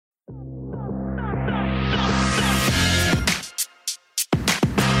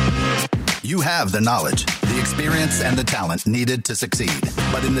You have the knowledge, the experience, and the talent needed to succeed.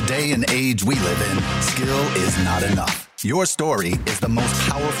 But in the day and age we live in, skill is not enough. Your story is the most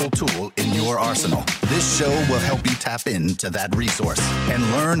powerful tool in your arsenal. This show will help you tap into that resource and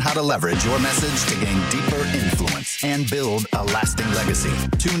learn how to leverage your message to gain deeper influence and build a lasting legacy.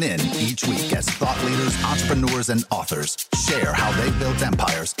 Tune in each week as thought leaders, entrepreneurs, and authors share how they built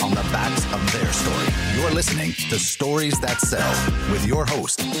empires on the backs of their story. You're listening to Stories That Sell with your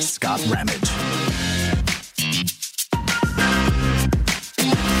host, Scott Ramage.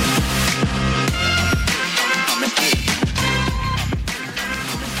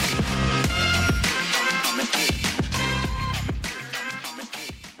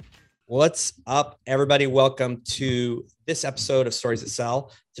 What's up, everybody? Welcome to this episode of Stories That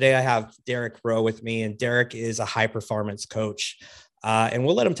Sell. Today, I have Derek Rowe with me, and Derek is a high-performance coach. And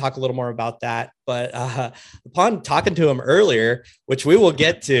we'll let him talk a little more about that. But upon talking to him earlier, which we will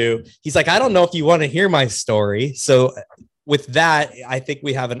get to, he's like, I don't know if you want to hear my story. So with that, I think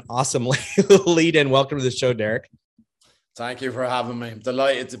we have an awesome lead in. Welcome to the show, Derek. Thank you for having me. I'm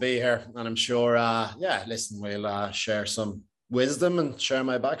delighted to be here. And I'm sure, we'll share some wisdom and share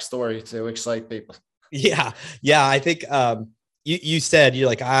my backstory to excite people. Yeah. I think you said, you're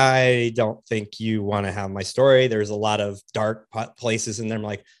like, I don't think you want to have my story. There's a lot of dark places in there. I'm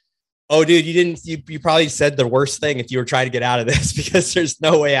like, oh, dude, you probably said the worst thing if you were trying to get out of this, because there's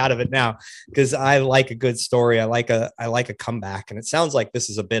no way out of it now. Because I like a good story. I like a comeback. And it sounds like this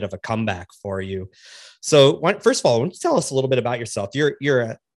is a bit of a comeback for you. So first of all, why don't you tell us a little bit about yourself?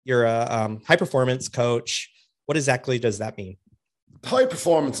 You're a high performance coach. What exactly does that mean? High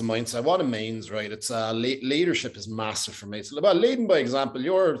performance and mindset, what it means, right? It's leadership is massive for me. It's about leading by example.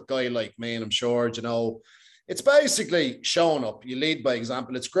 You're a guy like me, and I'm sure, it's basically showing up. You lead by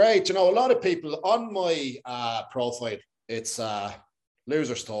example. It's great. A lot of people on my profile, it's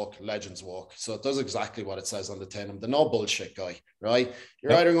losers talk, legends walk. So it does exactly what it says on the tin. I'm the no bullshit guy, right?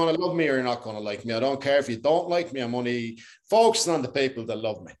 You're either going to love me or you're not going to like me. I don't care if you don't like me. I'm only focusing on the people that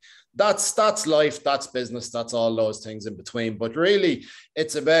love me. That's life, that's business, that's all those things in between. But really,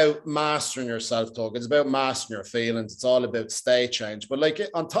 it's about mastering your self-talk. It's about mastering your feelings. It's all about state change. But like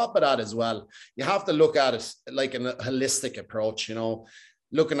on top of that as well, you have to look at it like a holistic approach,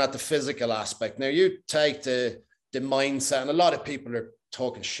 looking at the physical aspect. Now, you take the mindset, and a lot of people are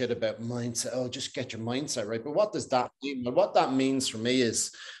talking shit about mindset. Oh, just get your mindset right. But what does that mean? And what that means for me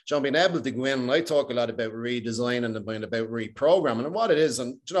is, being able to go in, and I talk a lot about redesign and about reprogramming and what it is.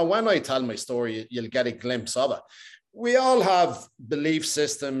 And, when I tell my story, you'll get a glimpse of it. We all have belief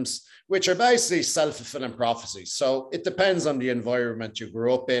systems, which are basically self-fulfilling prophecies. So it depends on the environment you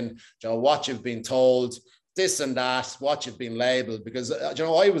grew up in, what you've been told, this and that, what you've been labeled, because,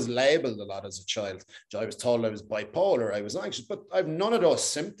 I was labeled a lot as a child. I was told I was bipolar, I was anxious, but I've none of those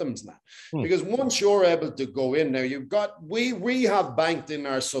symptoms now. Because once you're able to go in now, we have banked in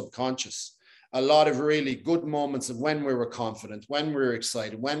our subconscious a lot of really good moments of when we were confident, when we were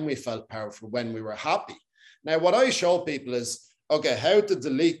excited, when we felt powerful, when we were happy. Now, what I show people is, okay, how to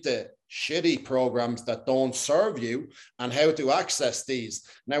delete the shitty programs that don't serve you and how to access these.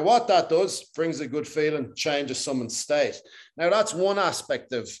 Now, what that does, brings a good feeling, changes someone's state. Now, that's one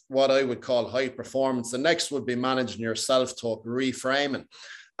aspect of what I would call high performance. The next would be managing your self-talk, reframing.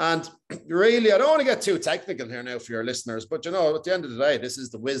 And really, I don't want to get too technical here now for your listeners, but at the end of the day, this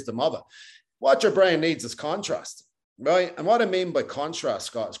is the wisdom of it. What your brain needs is contrast. Right. And what I mean by contrast,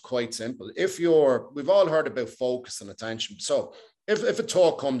 Scott, is quite simple. We've all heard about focus and attention. So if a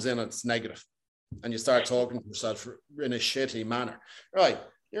talk comes in and it's negative and you start talking to yourself in a shitty manner, right,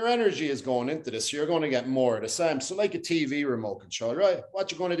 your energy is going into this. So you're going to get more of the same. So like a TV remote control, right?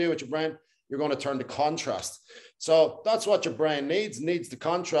 What you're going to do with your brain, you're going to turn to contrast. So that's what your brain needs the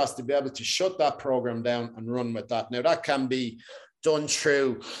contrast to be able to shut that program down and run with that. Now, that can be done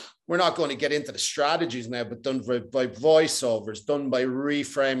through, we're not going to get into the strategies now, but done by voiceovers, done by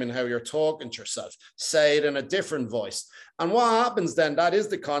reframing how you're talking to yourself. Say it in a different voice. And what happens then, that is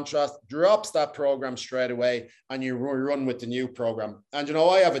the contrast, drops that program straight away, and you run with the new program. And,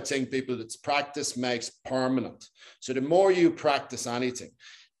 I have a thing, people, that's practice makes permanent. So the more you practice anything,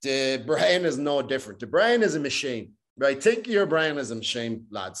 the brain is no different. The brain is a machine, right? Think of your brain as a machine,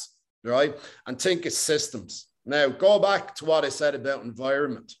 lads, right? And think of systems. Now, go back to what I said about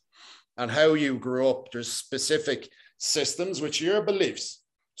environment and how you grew up. There's specific systems, which are your beliefs.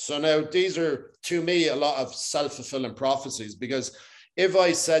 So now these are, to me, a lot of self-fulfilling prophecies, because if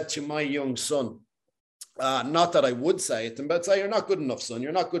I said to my young son, not that I would say it, but say, you're not good enough, son,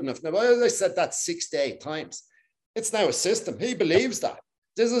 you're not good enough. Now, I said that 6 to 8 times. It's now a system. He believes that.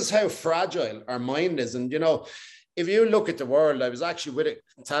 This is how fragile our mind is. And, if you look at the world, I was actually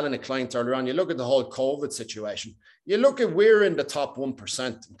telling a client earlier on, you look at the whole COVID situation, you look at, we're in the top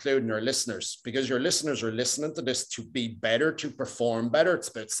 1%, including our listeners, because your listeners are listening to this to be better, to perform better. It's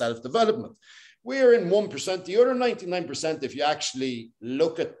about self-development. We're in 1%. The other 99%, if you actually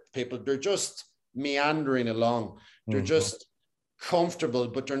look at people, they're just meandering along. They're just comfortable,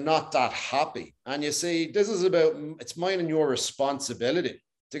 but they're not that happy. And you see, this is about, it's mine and your responsibility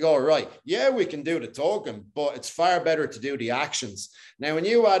to go, right, yeah, we can do the talking, but it's far better to do the actions. Now, when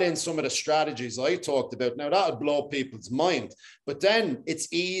you add in some of the strategies I talked about, now that'll blow people's mind, but then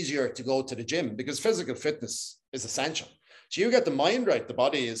it's easier to go to the gym because physical fitness is essential. So you get the mind right, the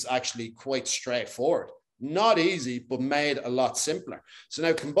body is actually quite straightforward. Not easy, but made a lot simpler. So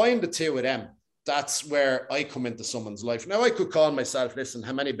now combine the two of them. That's where I come into someone's life. Now I could call myself, listen,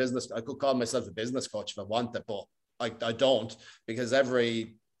 I could call myself a business coach if I wanted, but I don't, because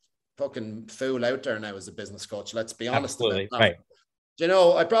every fucking fool out there now is a business coach. Let's be honest. Absolutely. Right. You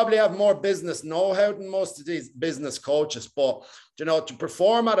know, I probably have more business know-how than most of these business coaches, but you know, to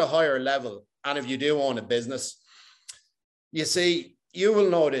perform at a higher level, and if you do own a business, you see, you will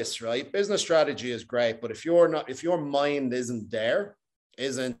know this, right? Business strategy is great, but if your mind isn't there,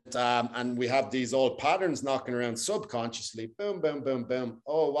 and we have these old patterns knocking around subconsciously, boom, boom, boom, boom.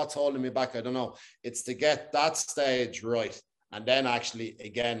 Oh, what's holding me back? I don't know. It's to get that stage right. And then actually,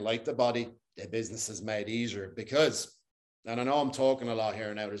 again, like the body, the business is made easier because, and I know I'm talking a lot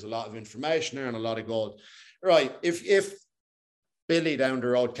here now, there's a lot of information here and a lot of gold. Right. If Billy down the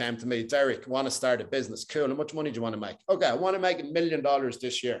road came to me, Derek, want to start a business. Cool. How much money do you want to make? Okay, I want to make $1 million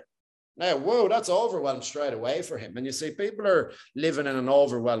this year. Now, whoa, that's overwhelmed straight away for him. And you see, people are living in an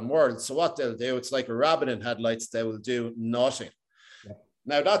overwhelmed world. So what they'll do, it's like a rabbit in headlights. They will do nothing. Yeah.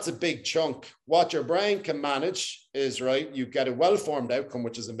 Now, that's a big chunk. What your brain can manage is, right, you get a well-formed outcome,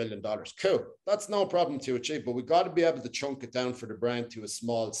 which is $1 million. Cool. That's no problem to achieve, but we've got to be able to chunk it down for the brain to a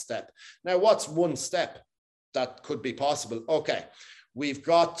small step. Now, what's one step that could be possible? Okay, we've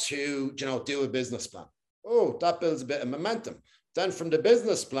got to, do a business plan. Oh, that builds a bit of momentum. Then from the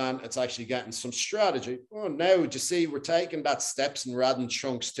business plan, it's actually getting some strategy. Oh, now you see, we're taking that steps and we're adding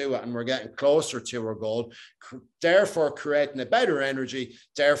chunks to it, and we're getting closer to our goal, therefore creating a better energy,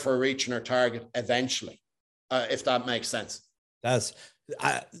 therefore reaching our target eventually, if that makes sense.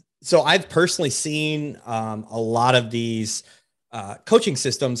 So I've personally seen a lot of these coaching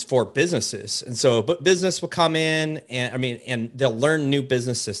systems for businesses. And so, but business will come in and they'll learn new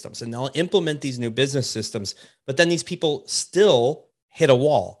business systems and they'll implement these new business systems, but then these people still hit a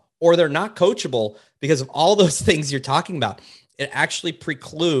wall or they're not coachable because of all those things you're talking about. It actually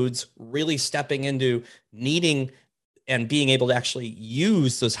precludes really stepping into needing and being able to actually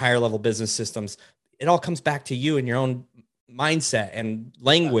use those higher level business systems. It all comes back to you and your own mindset and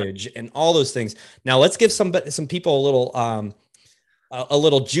language and all those things. Now let's give some people a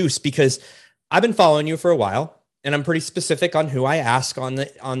little juice, because I've been following you for a while and I'm pretty specific on who I ask on the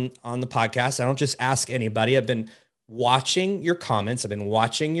podcast. I don't just ask anybody. I've been watching your comments. I've been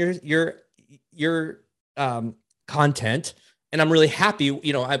watching your content, and I'm really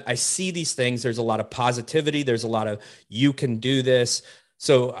happy. I see these things. There's a lot of positivity. There's a lot of, you can do this.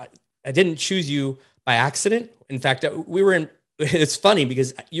 So I didn't choose you by accident. In fact, it's funny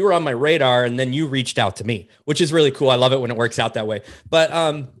because you were on my radar and then you reached out to me, which is really cool. I love it when it works out that way. But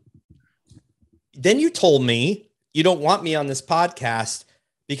then you told me you don't want me on this podcast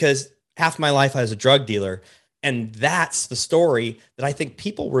because half my life I was a drug dealer. And that's the story that I think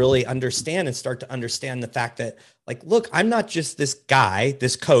people really understand and start to understand the fact that, like, look, I'm not just this guy,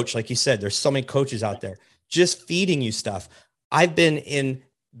 this coach, like you said, there's so many coaches out there just feeding you stuff. I've been in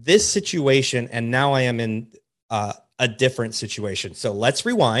this situation and now I am in a different situation. So let's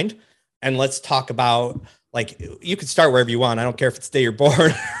rewind and let's talk about, like, you can start wherever you want. I don't care if it's the day you're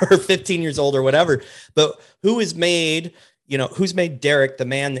born or 15 years old or whatever, but who's made Derek the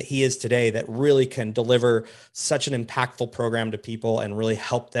man that he is today that really can deliver such an impactful program to people and really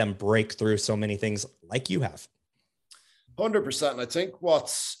help them break through so many things like you have? 100%. And I think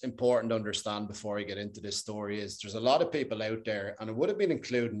what's important to understand before I get into this story is there's a lot of people out there, and it would have been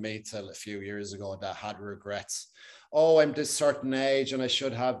including me till a few years ago, that had regrets. Oh, I'm this certain age and I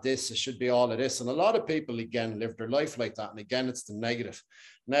should have this, it should be all of this. And a lot of people, again, live their life like that. And again, it's the negative.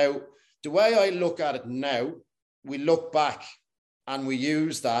 Now, the way I look at it now, we look back and we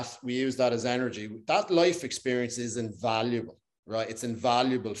use that as energy. That life experience is invaluable, right? It's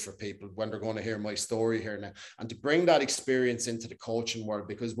invaluable for people when they're going to hear my story here now, and to bring that experience into the coaching world,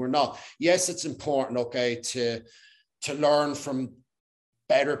 because yes, it's important, okay, to learn from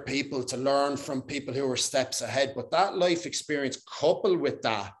better people, to learn from people who are steps ahead. But that life experience coupled with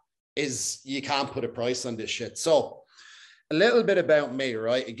that is, you can't put a price on this shit. So a little bit about me,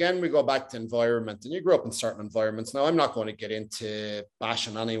 right? Again, we go back to environment, and you grew up in certain environments. Now, I'm not going to get into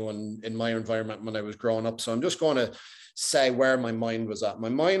bashing anyone in my environment when I was growing up. So I'm just going to say where my mind was at. My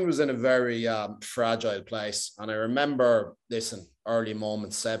mind was in a very fragile place. And I remember, listen, early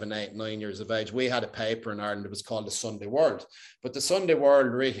moments, 7, 8, 9 years of age, we had a paper in Ireland. It was called the Sunday World. But the Sunday World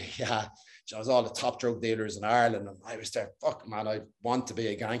really, it was all the top drug dealers in Ireland. And I was there, fuck, man, I want to be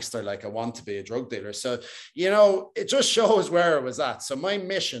a gangster. Like, I want to be a drug dealer. So, you know, it just shows where I was at. So my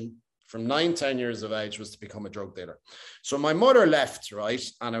mission from 9, 10 years of age was to become a drug dealer. So my mother left, right?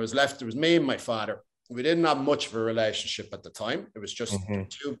 And I was left, it was me and my father. We didn't have much of a relationship at the time. It was just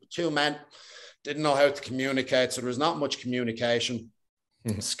two men, didn't know how to communicate. So there was not much communication.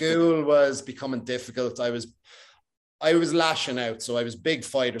 School was becoming difficult. I was lashing out. So I was a big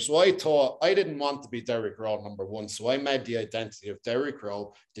fighter. So I thought I didn't want to be Derek Rowe, number one. So I made the identity of Derek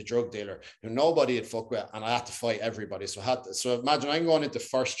Rowe, the drug dealer, who nobody had fucked with. And I had to fight everybody. So imagine I'm going into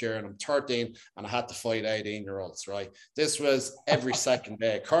first year and I'm 13 and I had to fight 18-year-olds, right? This was every second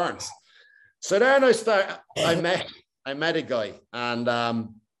day occurrence. So then I met a guy, and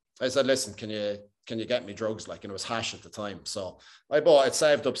I said, listen, can you get me drugs? Like, and it was hash at the time. So I'd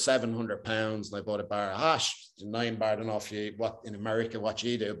saved up £700 and I bought a bar of hash, 9 bar. I don't know if in America, what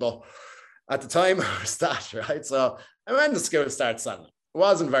you do, but at the time I was that, right? So I went to school and started selling it. It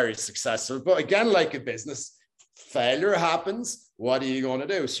wasn't very successful, but again, like a business, failure happens. What are you going to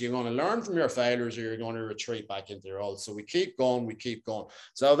do? So you're going to learn from your failures, or you're going to retreat back into your old. So we keep going.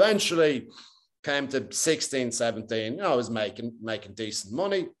 So eventually came to 16, 17, I was making decent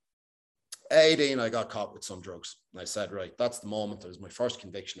money. 18, I got caught with some drugs. And I said, right, that's the moment. It was my first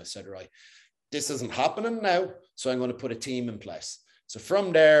conviction. I said, right, this isn't happening now. So I'm going to put a team in place. So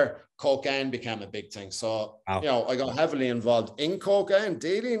from there, cocaine became a big thing. So, wow. I got heavily involved in cocaine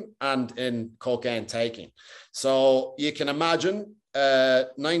dealing and in cocaine taking. So you can imagine a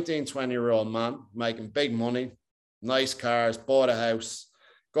 19, 20-year-old man making big money, nice cars, bought a house,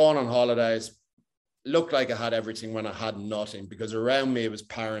 going on holidays, looked like I had everything when I had nothing, because around me it was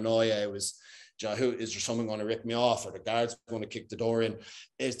paranoia. It was, who is there, someone going to rip me off, or the guards going to kick the door in?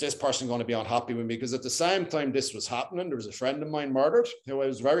 Is this person going to be unhappy with me? Because at the same time this was happening, there was a friend of mine murdered who I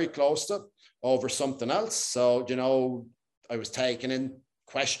was very close to over something else. So, I was taken in,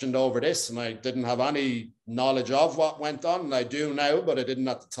 questioned over this, and I didn't have any knowledge of what went on. And I do now, but I didn't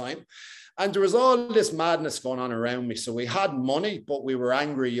at the time. And there was all this madness going on around me. So we had money, but we were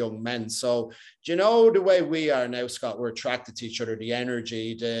angry young men. So, the way we are now, Scott, we're attracted to each other, the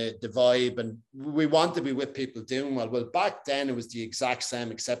energy, the vibe, and we want to be with people doing well. Well, back then it was the exact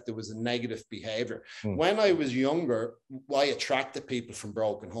same, except it was a negative behavior. When I was younger, I attracted people from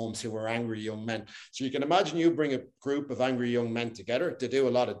broken homes who were angry young men. So you can imagine, you bring a group of angry young men together, they do a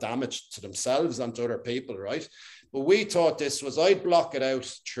lot of damage to themselves and to other people, right? But we thought this was, I'd block it out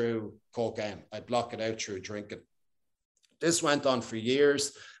through cocaine. I'd block it out through drinking. This went on for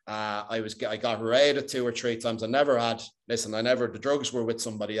years. I got raided 2 or 3 times. The drugs were with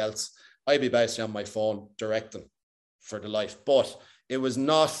somebody else. I'd be basically on my phone directing for the life. But it was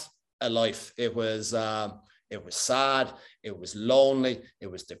not a life. It was sad. It was lonely.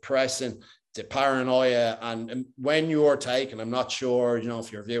 It was depressing. The paranoia. And when you're taking, I'm not sure,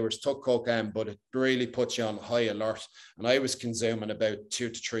 if your viewers took cocaine, but it really puts you on high alert. And I was consuming about 2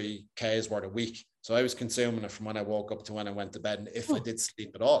 to 3 Ks worth a week. So I was consuming it from when I woke up to when I went to bed, and if I did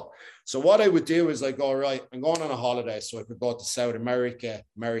sleep at all. So what I would do is I go, right, I'm going on a holiday. So I could go to South America,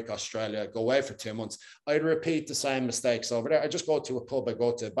 Australia, go away for 2 months. I'd repeat the same mistakes over there. I just go to a pub, I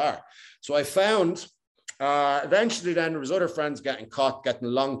go to a bar. So I found, eventually then there was other friends getting caught, getting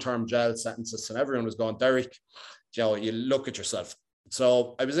long-term jail sentences, and everyone was going, Derek, you look at yourself.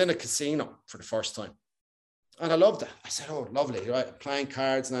 So I was in a casino for the first time. And I loved it. I said, oh, lovely, right? Playing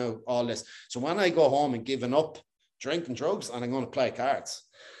cards now, all this. So when I go home and giving up drinking drugs, and I'm going to play cards.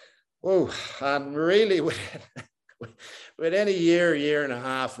 Whoa. And really within a year and a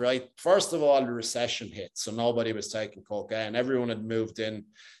half, right? First of all, the recession hit. So nobody was taking cocaine. Everyone had moved in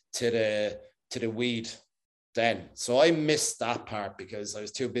to the weed then. So I missed that part because I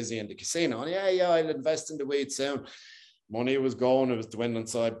was too busy in the casino. And I'll invest in the weed soon. Money was going, it was dwindling.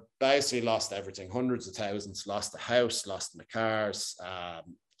 So I basically lost everything, hundreds of thousands, lost the house, lost my cars. I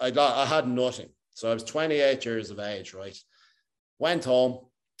had nothing. So I was 28 years of age, right? Went home,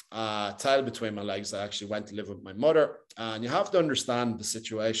 tail between my legs. I actually went to live with my mother. And you have to understand the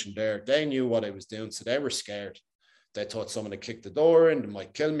situation there. They knew what I was doing, so they were scared. They thought someone had kicked the door in, they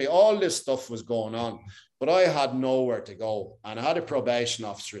might kill me. All this stuff was going on, but I had nowhere to go. And I had a probation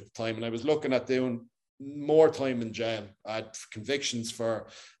officer at the time, and I was looking at doing more time in jail. I had convictions for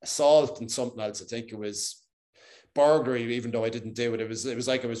assault and something else. I think it was burglary, even though I didn't do it. It was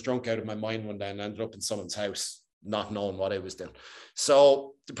like I was drunk out of my mind one day and ended up in someone's house, not knowing what I was doing.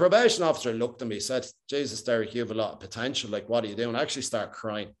 So the probation officer looked at me, said, Jesus, Derek, you have a lot of potential. Like, what are you doing? I actually started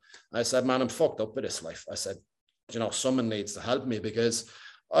crying. I said, man, I'm fucked up with this life. I said, you know, someone needs to help me, because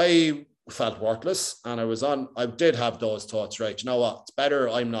I felt worthless, and I did have those thoughts, right? You know what? It's better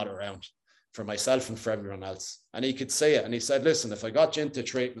I'm not around, for myself and for everyone else. And he could see it. And he said, listen, if I got you into a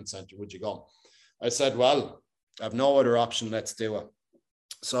treatment center, would you go? I said, well, I have no other option. Let's do it.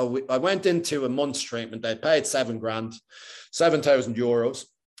 So I went into a month's treatment. They paid €7,000, 7,000 euros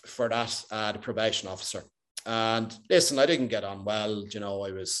for that, the probation officer. And listen, I didn't get on well. You know,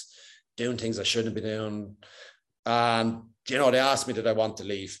 I was doing things I shouldn't be doing. And, you know, they asked me, did I want to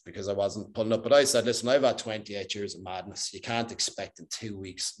leave because I wasn't pulling up? But I said, listen, I've had 28 years of madness. You can't expect in 2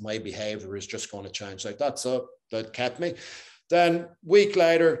 weeks my behavior is just going to change like that. So that kept me. Then a week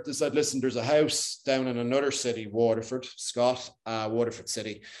later, they said, listen, there's a house down in another city, Waterford, Waterford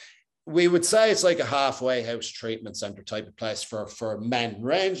City. We would say it's like a halfway house treatment center type of place for men,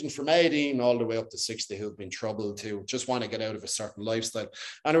 ranging from 18 all the way up to 60 who've been troubled, who just want to get out of a certain lifestyle.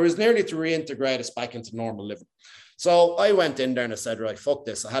 And it was nearly to reintegrate us back into normal living. So I went in there and I said, right, fuck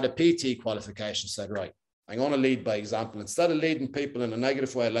this. I had a PT qualification, said, right, I'm going to lead by example. Instead of leading people in a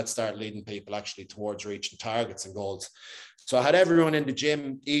negative way, let's start leading people actually towards reaching targets and goals. So I had everyone in the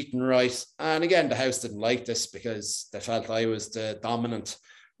gym eating right. And again, the house didn't like this because they felt I was the dominant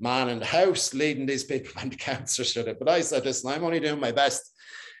man in the house leading these people when the counselor should have. But I said, listen, I'm only doing my best.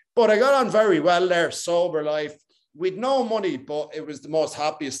 But I got on very well there, sober life. We'd no money, but it was the most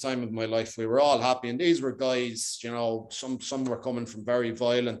happiest time of my life. We were all happy. And these were guys, you know, some were coming from very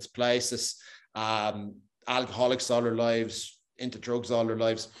violent places, alcoholics all their lives, into drugs all their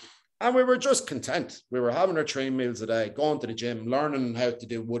lives. And we were just content. We were having our 3 meals a day, going to the gym, learning how to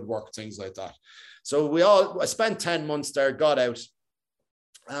do woodwork, things like that. So I spent 10 months there, got out,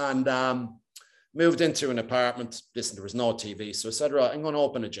 and moved into an apartment. Listen, there was no TV. So I said, right, I'm going to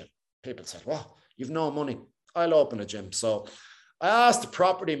open a gym. People said, well, you've no money. I'll open a gym. So I asked the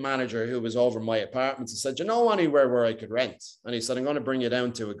property manager who was over my apartments, and said, you know anywhere where I could rent? And he said, I'm going to bring you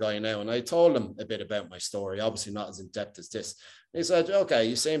down to a guy now. And I told him a bit about my story, obviously not as in depth as this. He said, okay,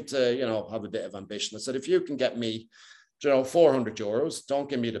 you seem to, you know, have a bit of ambition. I said, if you can get me, you know, 400 euros, don't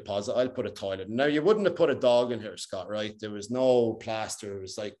give me a deposit, I'll put a toilet. Now, you wouldn't have put a dog in here, Scott, right? There was no plaster. It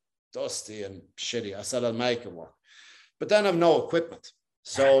was like dusty and shitty. I said, I'll make it work. But then I've no equipment.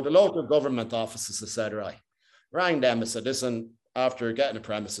 So the local government offices, I said, right, rang them. I said, listen, after getting a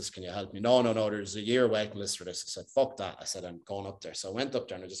premises, can you help me? No, there's a year waiting list for this. I said, fuck that. I said, I'm going up there. So I went up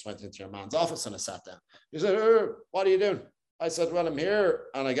there and I just went into your man's office and I sat down. He said, what are you doing? I said, well, I'm here.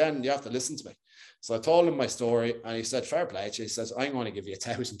 And again, you have to listen to me. So I told him my story and he said, fair play. He says, I'm going to give you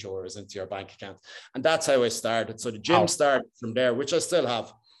 1,000 euros into your bank account. And that's how I started. So the gym started from there, which I still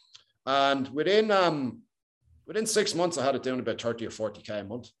have. And within 6 months, I had it doing about 30 or 40K a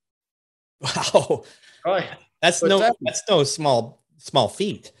month. Wow. Right. That's no small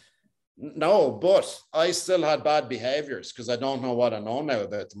feat. No, but I still had bad behaviors because I don't know what I know now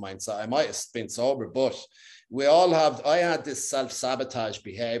about the mindset. I might have been sober, but I had this self-sabotage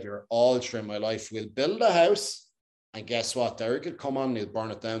behavior all through my life. We'll build a house and guess what? Derek could come on and he'll burn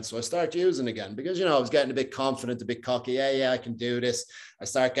it down. So I start using again because, you know, I was getting a bit confident, a bit cocky. Yeah, I can do this. I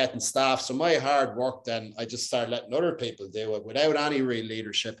start getting staff. So my hard work, then I just start letting other people do it without any real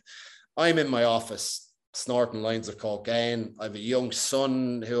leadership. I'm in my office snorting lines of cocaine. I have a young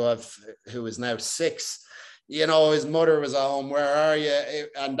son who is now 6. You know, his mother was at home, where are you?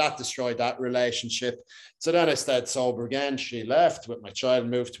 And that destroyed that relationship. So then I stayed sober again. She left with my child,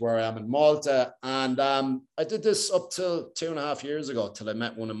 moved to where I am in Malta. And I did this up till 2.5 years ago, till I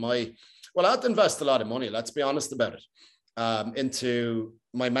met one of I had to invest a lot of money, let's be honest about it, into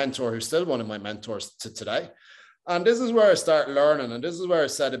my mentor, who's still one of my mentors to today. And this is where I start learning. And this is where I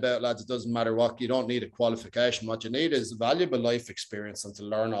said about, lads, it doesn't matter what, you don't need a qualification. What you need is valuable life experience and to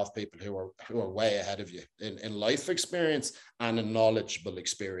learn off people who are way ahead of you in life experience and in knowledgeable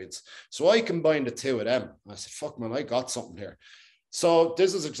experience. So I combined the two of them. I said, fuck man, I got something here. So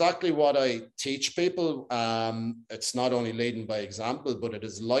this is exactly what I teach people. It's not only leading by example, but it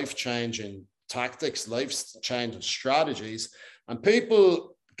is life-changing tactics, life-changing strategies. And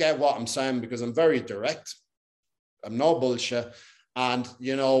people get what I'm saying because I'm very direct. I'm no bullshit. And,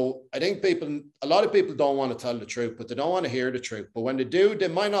 you know, I think a lot of people don't want to tell the truth, but they don't want to hear the truth. But when they do, they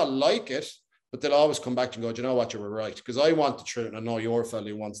might not like it, but they'll always come back and go, do you know what, you were right? Because I want the truth. And I know your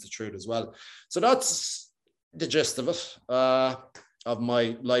fellow wants the truth as well. So that's the gist of it, of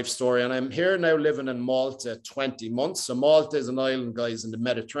my life story. And I'm here now living in Malta 20 months. So Malta is an island, guys, in the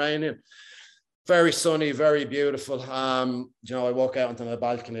Mediterranean. Very sunny, very beautiful. I walk out onto my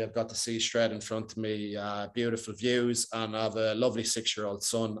balcony. I've got the sea straight in front of me, beautiful views, and I have a lovely 6-year-old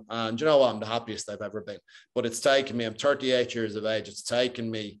son. And you know what? I'm the happiest I've ever been. But it's taken me, I'm 38 years of age. It's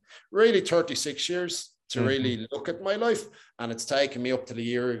taken me really 36 years to really look at my life. And it's taken me up to the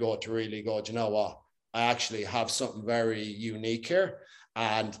year ago to really go, do you know what? I actually have something very unique here.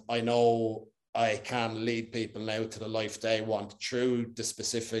 And I know I can lead people now to the life they want through the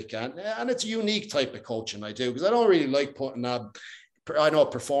specific, and it's a unique type of coaching I do, because I don't really like putting I know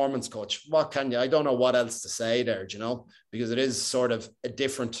performance coach. What can you? I don't know what else to say there, because it is sort of a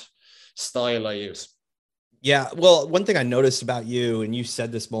different style I use. Yeah. Well, one thing I noticed about you, and you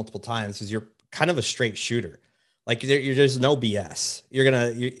said this multiple times, is you're kind of a straight shooter. Like there's no BS.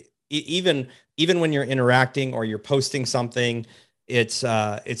 Even when you're interacting or you're posting something, it's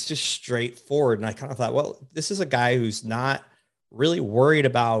just straightforward. And I kind of thought, well, this is a guy who's not really worried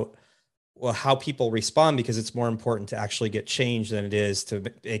about how people respond, because it's more important to actually get change than it is to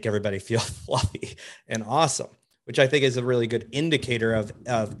make everybody feel fluffy and awesome, which I think is a really good indicator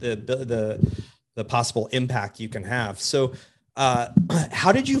of the possible impact you can have. So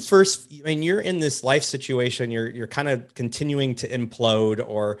how did you first, I mean, you're in this life situation, you're kind of continuing to implode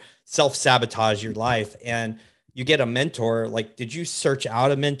or self-sabotage your life, and you get a mentor. Like, did you search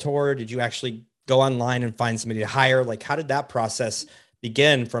out a mentor? Did you actually go online and find somebody to hire? Like, how did that process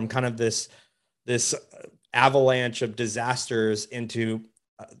begin from kind of this avalanche of disasters into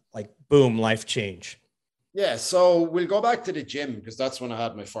like, boom, life change? Yeah, so we'll go back to the gym, because that's when I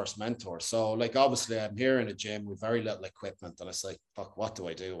had my first mentor. So like, obviously I'm here in a gym with very little equipment, and I was like, fuck, what do?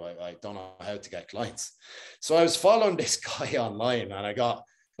 I don't know how to get clients. So I was following this guy online, and I got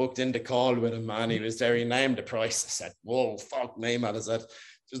booked in the call with him, and he was there. He named the price. I said, whoa, fuck me, man. I said,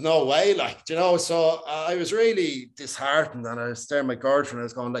 there's no way, so I was really disheartened, and I was there, my girlfriend, I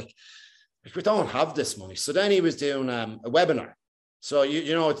was going like, we don't have this money. So then he was doing a webinar. So,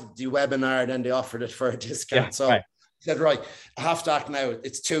 the webinar, then they offered it for a discount. Yeah, so right. I said, right, I have to act now.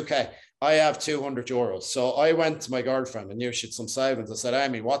 It's 2K. I have 200 euros. So I went to my girlfriend, and knew she had some savings. I said,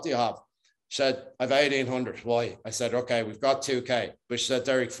 Amy, what do you have? She said, I've 1,800. Why? I said, okay, we've got 2K. But she said,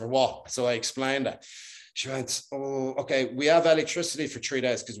 Derek, for what? So I explained it. She went, oh, okay, we have electricity for 3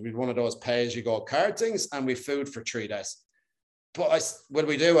 days, because we've one of those pay-as-you-go card things, and we food for 3 days. But will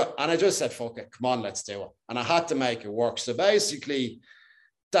we do it? And I just said, fuck it, come on, let's do it. And I had to make it work. So basically,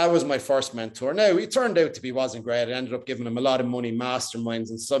 that was my first mentor. Now, he turned out to be, wasn't great. I ended up giving him a lot of money, masterminds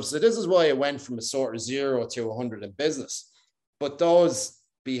and stuff. So this is why I went from a sort of 0 to 100 in business. But those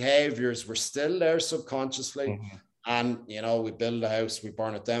behaviors were still there subconsciously. Mm-hmm. And, we build a house, we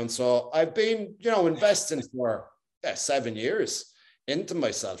burn it down. So I've been, investing for 7 years into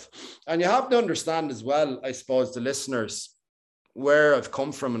myself. And you have to understand as well, I suppose, the listeners, where I've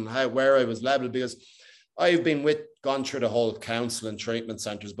come from and where I was labeled, because I've gone through the whole counseling treatment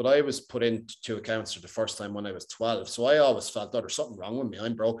centers, but I was put into a counselor the first time when I was 12. So I always felt, there's something wrong with me.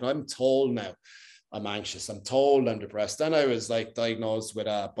 I'm broken. I'm told now I'm anxious. I'm told I'm depressed. Then I was diagnosed with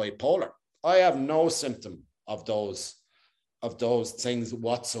bipolar. I have no symptom of those things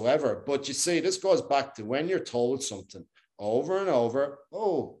whatsoever. But you see, this goes back to when you're told something over and over,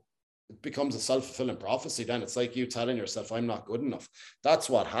 it becomes a self-fulfilling prophecy. Then it's like you telling yourself, I'm not good enough. That's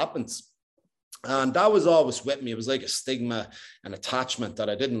what happens. And that was always with me. It was like a stigma, an attachment that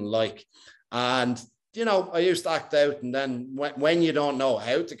I didn't like. And, I used to act out. And then when you don't know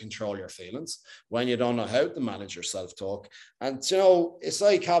how to control your feelings, when you don't know how to manage your self-talk, and, it's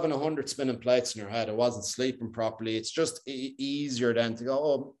like having 100 spinning plates in your head. I wasn't sleeping properly. It's just easier then to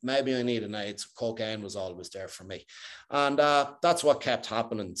go, maybe I need an aid. So cocaine was always there for me. And that's what kept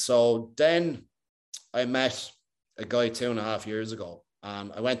happening. So then I met a guy 2.5 years ago,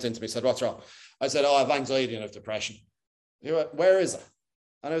 and I went into him, he said, what's wrong? I said, I have anxiety and I have depression. He went, where is it?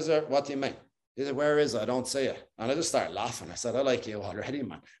 And I was there, what do you mean? He said, where is it? I don't see it. And I just started laughing. I said, I like you already,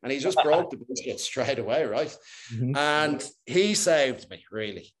 man. And he just broke the biscuit straight away, right? Mm-hmm. And he saved me,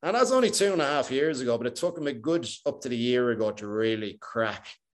 really. And that's only 2.5 years ago, but it took him a good up to the year ago to really crack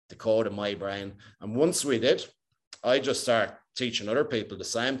the code in my brain. And once we did, I just started teaching other people the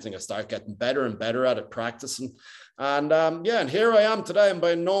same thing. I started getting better and better at it, practicing. And and here I am today. I'm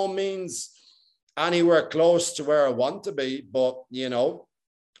by no means anywhere close to where I want to be, but,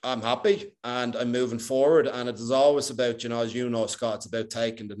 I'm happy and I'm moving forward. And it is always about, as you know, Scott, it's about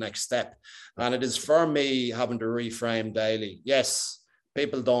taking the next step. And it is for me having to reframe daily. Yes,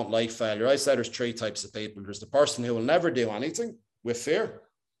 people don't like failure. I say there's 3 types of people. There's the person who will never do anything with fear,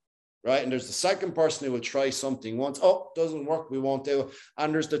 right? And there's the second person who will try something once. Oh, doesn't work, we won't do it.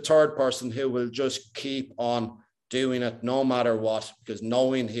 And there's the third person who will just keep on doing it no matter what, because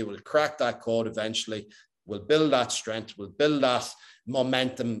knowing he will crack that code eventually, will build that strength, will build that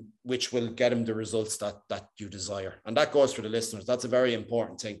momentum, which will get him the results that you desire. And that goes for the listeners. That's a very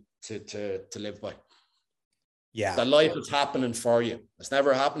important thing to live by. Yeah. That life is happening for you. It's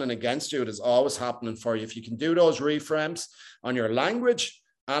never happening against you. It is always happening for you. If you can do those reframes on your language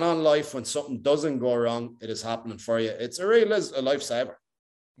and on life, when something doesn't go wrong, it is happening for you. It's a lifesaver.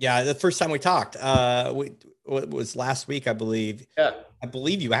 Yeah. The first time we talked, it was last week, I believe. Yeah. I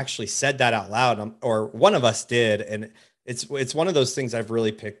believe you actually said that out loud, or one of us did. And it's one of those things I've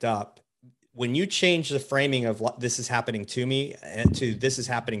really picked up. When you change the framing of this is happening to me and to this is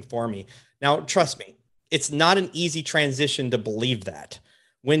happening for me. Now, trust me, it's not an easy transition to believe that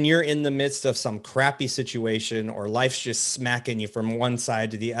when you're in the midst of some crappy situation or life's just smacking you from one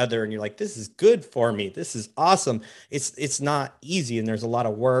side to the other. And you're like, this is good for me. This is awesome. It's not easy. And there's a lot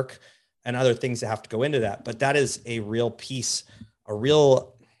of work and other things that have to go into that. But that is a real piece, a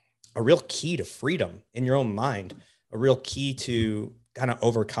real key to freedom in your own mind, a real key to kind of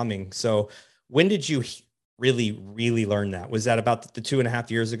overcoming. So when did you really, really learn that? Was that about the 2.5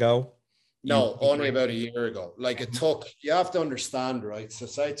 years ago? No, only about a year ago. Like it took, you have to understand, right? So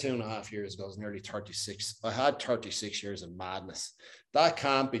say 2.5 years ago, I was nearly 36. I had 36 years of madness. That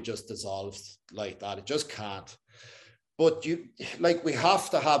can't be just dissolved like that. It just can't. But we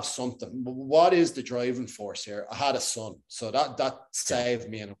have to have something. What is the driving force here? I had a son. So that saved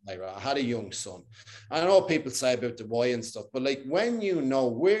me in a way, right? I had a young son. I know people say about the why and stuff, but like when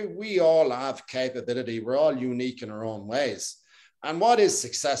we all have capability, we're all unique in our own ways. And what is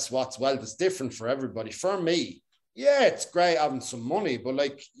success? What's wealth is different for everybody. For me, yeah, it's great having some money, but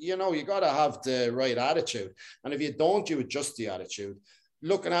you got to have the right attitude. And if you don't, you adjust the attitude.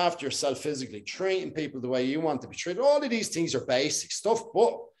 Looking after yourself physically, treating people the way you want to be treated. All of these things are basic stuff,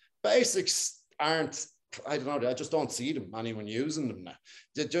 but basics aren't, I don't know, I just don't see them, anyone using them now.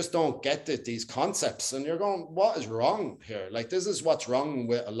 They just don't get these concepts. And you're going, what is wrong here? Like, this is what's wrong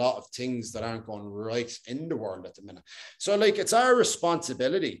with a lot of things that aren't going right in the world at the minute. So it's our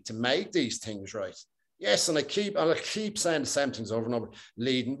responsibility to make these things right. Yes, and I keep saying the same things over and over,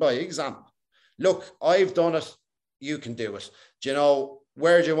 leading by example. Look, I've done it. You can do it. Do you know,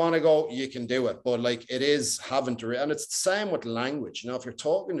 where do you want to go? You can do it. But it is having to, and it's the same with language. If you're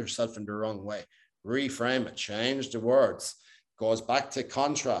talking to yourself in the wrong way, reframe it, change the words. Goes back to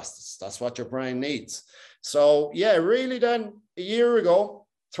contrasts. That's what your brain needs. So yeah, really then a year ago,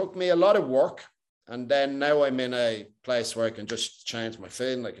 took me a lot of work. And then now I'm in a place where I can just change my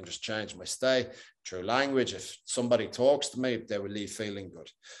feeling. I can just change my state through language. If somebody talks to me, they will leave feeling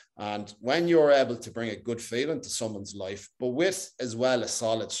good. And when you're able to bring a good feeling to someone's life, but with as well a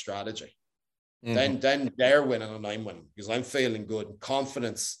solid strategy, then they're winning and I'm winning because I'm feeling good.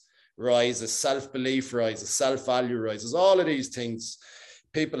 Confidence rises, self-belief rises, self-value rises, all of these things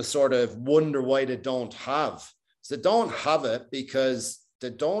people sort of wonder why they don't have. So they don't have it because they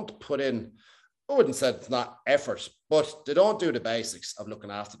don't put in, I wouldn't say it's not effort, but they don't do the basics of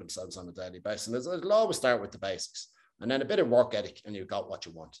looking after themselves on a daily basis. And it'll always start with the basics and then a bit of work ethic and you've got what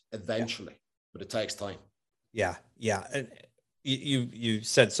you want eventually, but it takes time. Yeah. Yeah. And you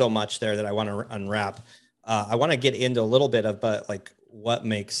said so much there that I want to unwrap. I want to get into a little bit of, but what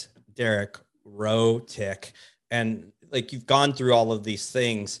makes Derek Rowe tick. And you've gone through all of these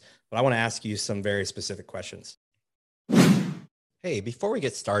things, but I want to ask you some very specific questions. Hey, before we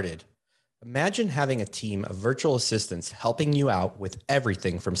get started, imagine having a team of virtual assistants helping you out with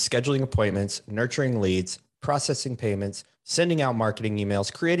everything from scheduling appointments, nurturing leads, processing payments, sending out marketing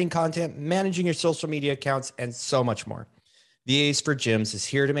emails, creating content, managing your social media accounts, and so much more. VAs for Gyms is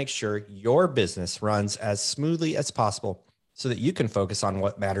here to make sure your business runs as smoothly as possible so that you can focus on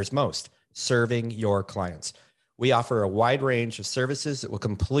what matters most, serving your clients. We offer a wide range of services that will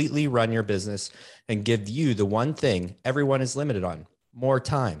completely run your business and give you the one thing everyone is limited on, more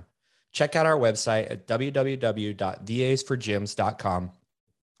time. Check out our website at www.vasforgyms.com.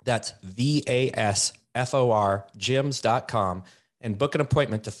 That's VASFOR gyms.com and book an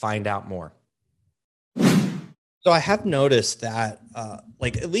appointment to find out more. So I have noticed that,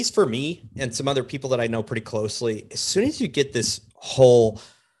 at least for me and some other people that I know pretty closely, as soon as you get this whole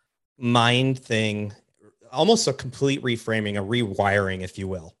mind thing, almost a complete reframing, a rewiring, if you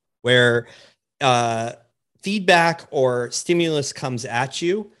will, where feedback or stimulus comes at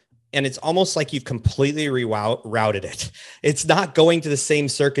you, and it's almost like you've completely rerouted it. It's not going to the same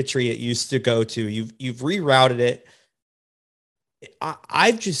circuitry it used to go to. You've rerouted it.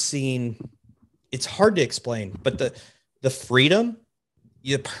 I've just seen. It's hard to explain, but the freedom,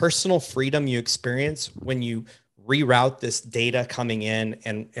 the personal freedom you experience when you reroute this data coming in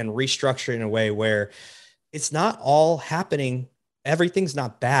and restructure in a way where it's not all happening. Everything's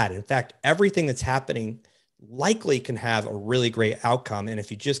not bad. In fact, everything that's happening likely can have a really great outcome. And if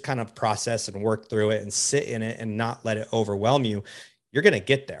you just kind of process and work through it and sit in it and not let it overwhelm you, you're going to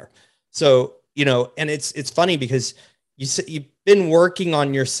get there. So, and it's funny because you've been working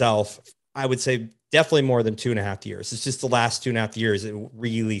on yourself, I would say definitely more than 2.5 years. It's just the last 2.5 years it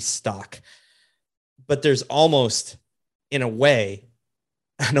really stuck. But there's almost, in a way,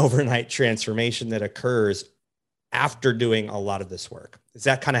 an overnight transformation that occurs after doing a lot of this work. Is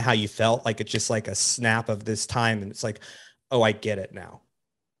that kind of how you felt? Like it's just like a snap of this time and it's like, oh, I get it now.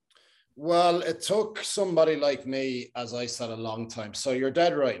 Well, it took somebody like me, as I said, a long time. So you're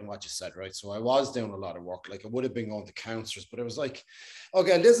dead right in what you said, right? So I was doing a lot of work. Like I would have been going to counselors, but it was like,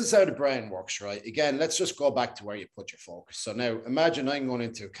 okay, this is how the brain works, right? Again, let's just go back to where you put your focus. So now imagine I'm going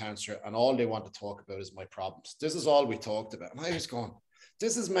into a counselor and all they want to talk about is my problems. This is all we talked about. And I was going,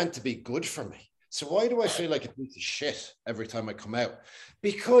 this is meant to be good for me. So why do I feel like a piece of shit every time I come out?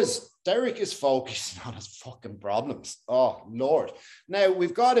 Because Derek is focusing on his fucking problems. Oh, Lord. Now,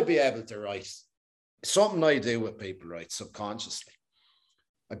 we've got to be able to write something I do with people, right, subconsciously.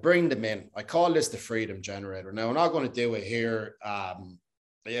 I bring them in. I call this the freedom generator. Now, I'm not going to do it here.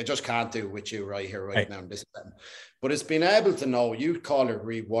 I just can't do it with you right here, right now. But it's been able to know, you call it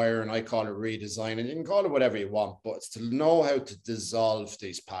rewire and I call it redesign, and you can call it whatever you want, but it's to know how to dissolve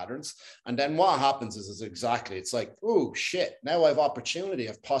these patterns. And then what happens is it's like, oh shit, now I have opportunity,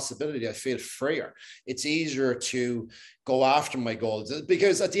 I have possibility, I feel freer. It's easier to go after my goals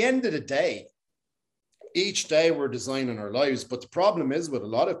because at the end of the day, each day we're designing our lives. But the problem is with a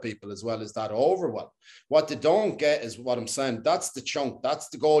lot of people as well is that overwhelm. What they don't get is what I'm saying. That's the chunk. That's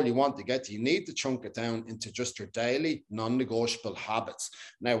the goal you want to get to. You need to chunk it down into just your daily non-negotiable habits.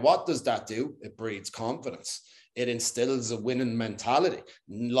 Now, what does that do? It breeds confidence. It instills a winning mentality.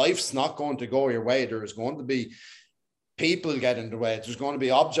 Life's not going to go your way. There's going to be people get in the way. There's going to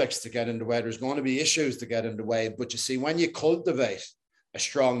be objects to get in the way. There's going to be issues to get in the way. But you see, when you cultivate a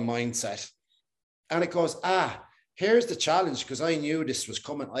strong mindset, and it goes, here's the challenge because I knew this was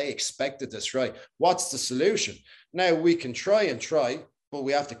coming. I expected this, right? What's the solution? Now we can try, but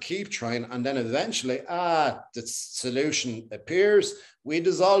we have to keep trying. And then eventually, the solution appears. We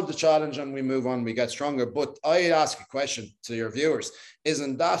dissolve the challenge and we move on. We get stronger. But I ask a question to your viewers.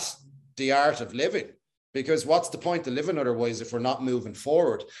 Isn't that the art of living? Because what's the point of living otherwise if we're not moving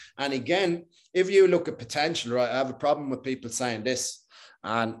forward? And again, if you look at potential, right? I have a problem with people saying this.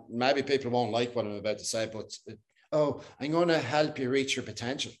 And maybe people won't like what I'm about to say, but I'm going to help you reach your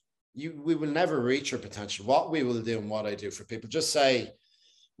potential. We will never reach your potential. What we will do and what I do for people, just say,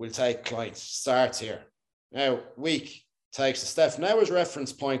 we'll take clients, starts here. Now, week takes a step. Now his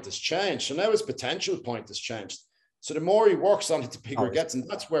reference point has changed. So now his potential point has changed. So the more he works on it, the bigger it gets. And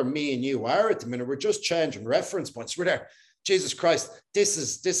that's where me and you are at the minute. We're just changing reference points. We're there. Jesus Christ, this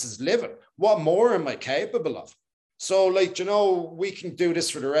is living. What more am I capable of? So we can do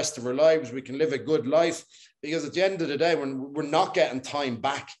this for the rest of our lives. We can live a good life because at the end of the day, we're not getting time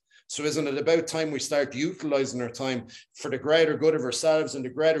back. So isn't it about time we start utilizing our time for the greater good of ourselves and the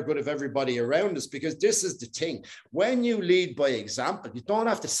greater good of everybody around us? Because this is the thing. When you lead by example, you don't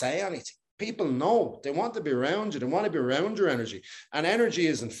have to say anything. People know. They want to be around you. They want to be around your energy. And energy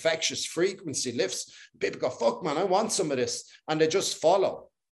is infectious. Frequency lifts. People go, fuck, man, I want some of this. And they just follow.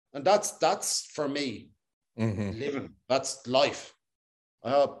 And that's for me. Mm-hmm. Living, that's life.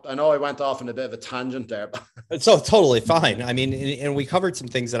 I know I went off on a bit of a tangent there, but it's so totally fine. I mean, and we covered some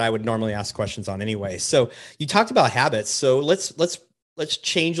things that I would normally ask questions on anyway. So you talked about habits. So let's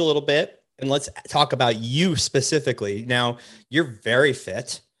change a little bit and let's talk about you specifically. Now, you're very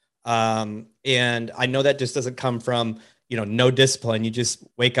fit, and I know that just doesn't come from no discipline. You just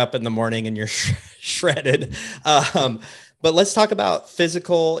wake up in the morning and you're shredded. But let's talk about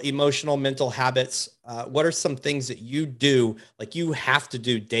physical, emotional, mental habits. What are some things that you do, like you have to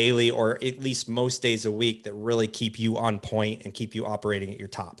do daily or at least most days a week that really keep you on point and keep you operating at your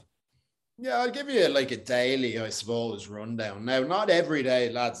top? Yeah, I'll give you like a daily, I suppose, rundown. Now, not every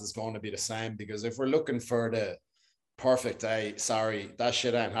day, lads, is going to be the same because if we're looking for the perfect day, sorry, that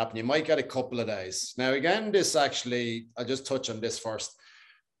shit ain't happening. You might get a couple of days. Now, again, I'll just touch on this first.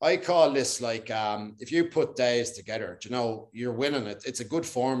 I call this like, if you put days together, you're winning it. It's a good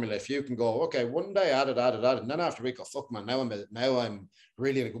formula. If you can go, okay, one day add it. And then after a week, fuck man, now I'm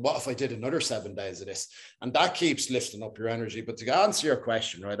really good. What if I did another 7 days of this? And that keeps lifting up your energy. But to answer your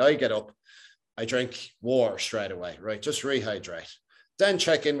question, right, I get up, I drink water straight away, right? Just rehydrate. Then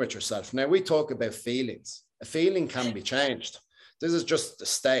check in with yourself. Now we talk about feelings. A feeling can be changed. This is just the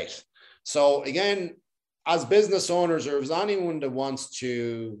state. So again, as business owners, or if there's anyone that wants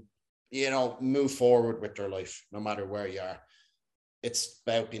to move forward with their life, no matter where you are. It's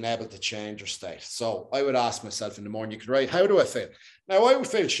about being able to change your state. So I would ask myself in the morning, you could write, how do I feel? Now, I would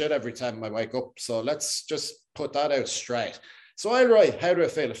feel shit every time I wake up. So let's just put that out straight. So I write, how do I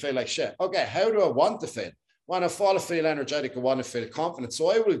feel? I feel like shit. Okay, how do I want to feel? When I fall, I feel energetic. I want to feel confident.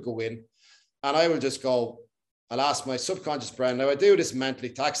 So I will go in and I will just go, I'll ask my subconscious brain. Now, I do this mentally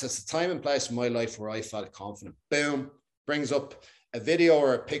to access the time and place in my life where I felt confident. Boom, brings up a video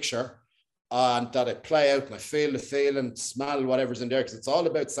or a picture and that I play out and I feel the feeling, smell, whatever's in there, because it's all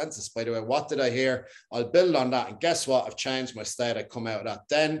about senses, by the way. What did I hear? I'll build on that. And guess what? I've changed my state. I come out of that.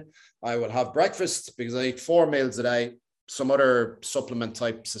 Then I will have breakfast because I eat 4 meals a day, some other supplement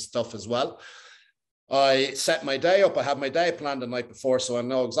types of stuff as well. I set my day up. I have my day planned the night before, so I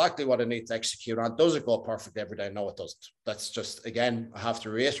know exactly what I need to execute on. Does it go perfect every day? No, it doesn't. That's just, again, I have to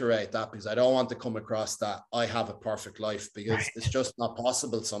reiterate that because I don't want to come across that I have a perfect life, because it's just not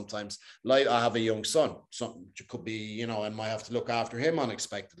possible sometimes. Like, I have a young son. Something could be, I might have to look after him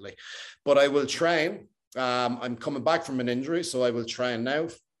unexpectedly. But I will train. I'm coming back from an injury, so I will train now.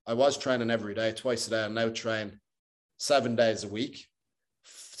 I was training every day, twice a day. I now train 7 days a week,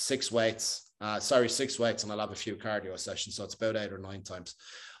 6 weights. 6 weights, and I'll have a few cardio sessions. So it's about 8 or 9 times.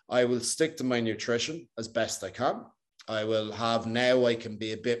 I will stick to my nutrition as best I can. I will have, now I can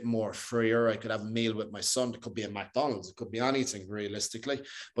be a bit more freer. I could have a meal with my son. It could be a McDonald's. It could be anything realistically.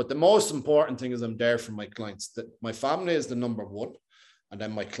 But the most important thing is I'm there for my clients. That my family is the number one, and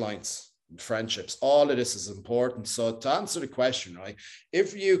then my clients, friendships. All of this is important. So to answer the question, right,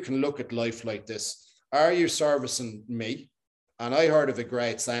 if you can look at life like this, are you servicing me? And I heard of a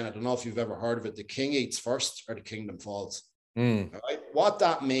great saying, I don't know if you've ever heard of it, the king eats first or the kingdom falls. Right? What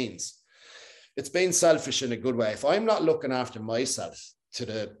that means, it's being selfish in a good way. If I'm not looking after myself to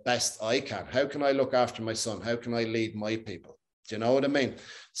the best I can, how can I look after my son? How can I lead my people? Do you know what I mean?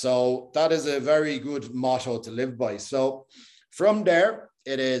 So that is a very good motto to live by. So from there,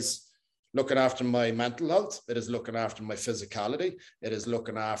 it is looking after my mental health. It is looking after my physicality. It is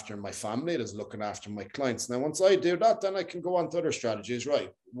looking after my family. It is looking after my clients. Now, once I do that, then I can go on to other strategies, right?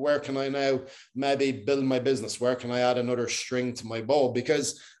 Where can I now maybe build my business? Where can I add another string to my bow?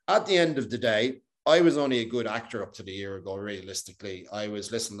 Because at the end of the day, I was only a good actor up to the year ago, realistically. I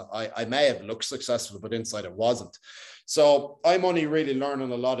may have looked successful, but inside it wasn't. So I'm only really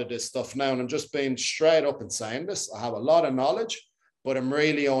learning a lot of this stuff now. And I'm just being straight up and saying this. I have a lot of knowledge, but I'm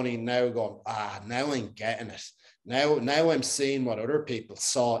really only now going, now I'm getting it. Now I'm seeing what other people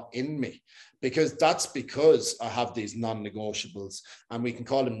saw in me, because I have these non-negotiables, and we can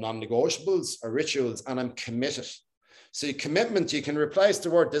call them non-negotiables or rituals, and I'm committed. See, commitment, you can replace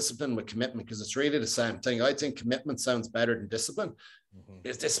the word discipline with commitment because it's really the same thing. I think commitment sounds better than discipline.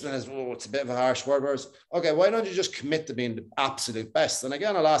 Because discipline is, it's a bit of a harsh word. Whereas, okay, why don't you just commit to being the absolute best? And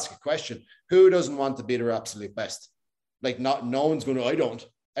again, I'll ask a question. Who doesn't want to be their absolute best? Like, no one's going to, I don't.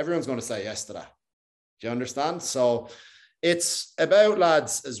 Everyone's going to say yes to that. Do you understand? So it's about,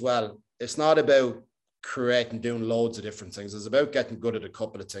 lads, as well. It's not about doing loads of different things. It's about getting good at a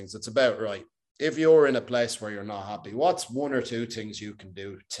couple of things. It's about, right, if you're in a place where you're not happy, what's 1 or 2 things you can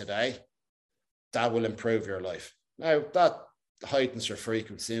do today that will improve your life? Now, that heightens your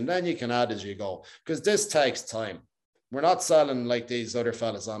frequency, and then you can add as you go, because this takes time. We're not selling like these other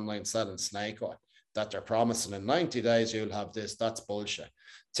fellas online selling snake oil that they're promising in 90 days you'll have this. That's bullshit.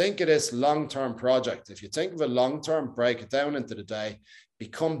 Think of this long-term project. If you think of a long-term, break it down into the day,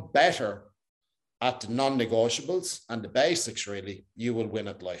 become better at the non-negotiables and the basics, really, you will win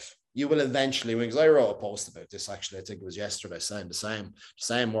at life. You will eventually win. Because I wrote a post about this, actually, I think it was yesterday, saying the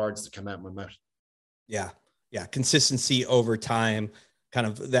same words that come out of my mouth. Yeah. Consistency over time, kind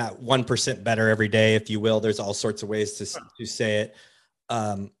of that 1% better every day, if you will. There's all sorts of ways to say it.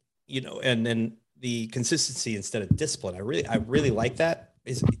 And then the consistency instead of discipline. I really like that.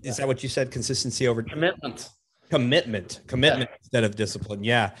 Is that what you said? Consistency over commitment instead of discipline.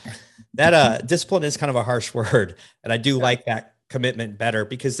 Yeah. That discipline is kind of a harsh word. And I do like that commitment better,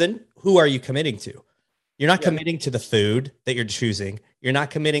 because then who are you committing to? You're not committing to the food that you're choosing. You're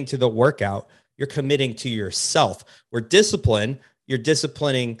not committing to the workout. You're committing to yourself. Where discipline, you're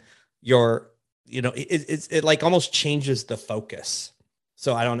disciplining it like almost changes the focus.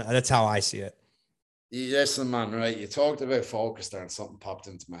 So I don't know. That's how I see it. Yes, man, right. You talked about focus there and something popped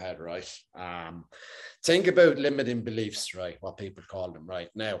into my head, right? Think about limiting beliefs, right? What people call them, right?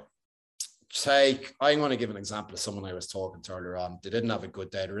 Now, I'm going to give an example of someone I was talking to earlier on. They didn't have a good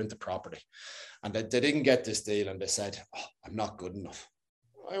day. They're into property and they didn't get this deal, and they said, I'm not good enough.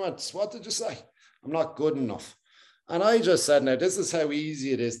 I went, what did you say? I'm not good enough. And I just said, now, this is how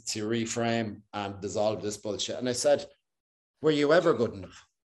easy it is to reframe and dissolve this bullshit. And I said, were you ever good enough?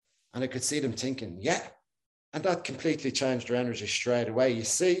 And I could see them thinking, yeah. And that completely changed their energy straight away. You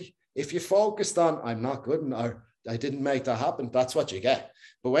see, if you focused on, I'm not good enough, I didn't make that happen, that's what you get.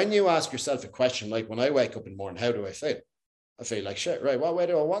 But when you ask yourself a question, like when I wake up in the morning, how do I feel? I feel like shit, right? What way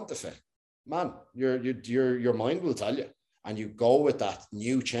do I want to feel? Man, your mind will tell you. And you go with that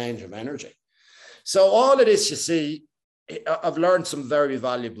new change of energy. So all of this, you see, I've learned some very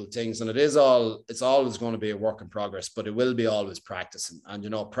valuable things, and it's always going to be a work in progress, but it will be always practicing.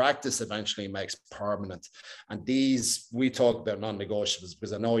 And, practice eventually makes permanent. And these, we talk about non-negotiables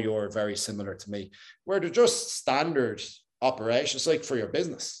because I know you're very similar to me, where they're just standard operations, like for your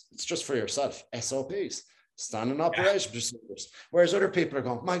business. It's just for yourself, SOPs, standing operation procedures. Whereas other people are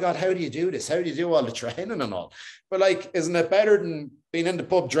going, my God, how do you do this? How do you do all the training and all? But like, isn't it better than being in the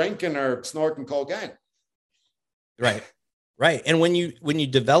pub drinking or snorting cocaine? Right. Right. And when you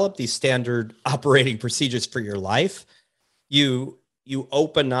develop these standard operating procedures for your life, you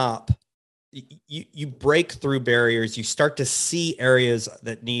open up, you break through barriers, you start to see areas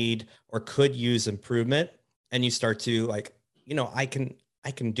that need or could use improvement. And you start to like, I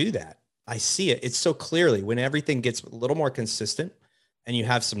can do that. I see it. It's so clearly when everything gets a little more consistent and you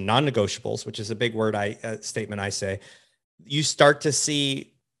have some non-negotiables, which is a big word statement I say, you start to see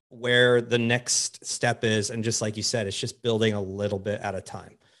where the next step is. And just like you said, it's just building a little bit at a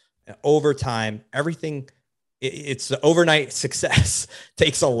time. And over time, everything, it's the overnight success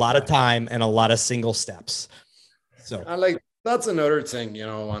takes a lot of time and a lot of single steps. So and like, that's another thing,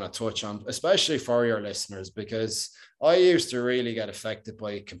 I want to touch on, especially for your listeners, because I used to really get affected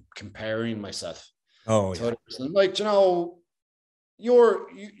by comparing myself. Oh, to others. And like,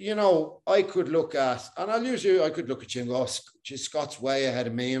 I could look at, and I could look at you and go, geez, Scott's way ahead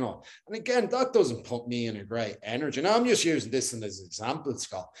of me, And again, that doesn't put me in a great energy. Now I'm just using this as an example,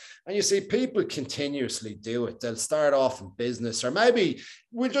 Scott. And you see people continuously do it. They'll start off in business, or maybe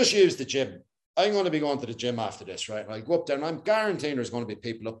we'll just use the gym. I'm going to be going to the gym after this, right? And I go up there and I'm guaranteeing there's going to be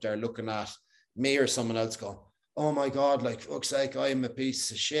people up there looking at me or someone else going, oh my God, like, fuck's sake, I'm a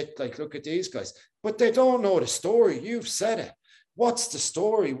piece of shit. Like, look at these guys. But they don't know the story. You've said it. What's the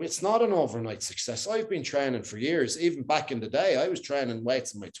story? It's not an overnight success. I've been training for years. Even back in the day, I was training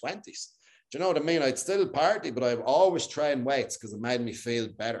weights in my 20s. Do you know what I mean? I'd still party, but I've always trained weights because it made me feel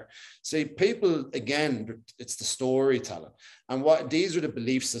better. See, people, again, it's the storytelling. And these are the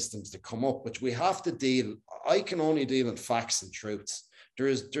belief systems that come up, which we have to deal. I can only deal in facts and truths.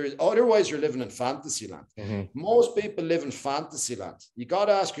 Otherwise, you're living in fantasy land. Mm-hmm. Most people live in fantasy land. You got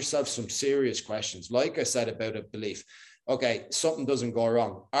to ask yourself some serious questions. Like I said about a belief. Okay, something doesn't go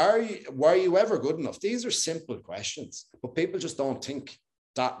wrong. Were you ever good enough? These are simple questions, but people just don't think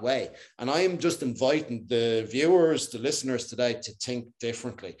that way. And I am just inviting the viewers, the listeners today to think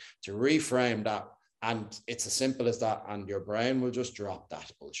differently, to reframe that. And it's as simple as that. And your brain will just drop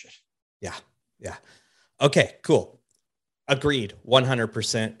that bullshit. Yeah. Yeah. Okay, cool. Agreed.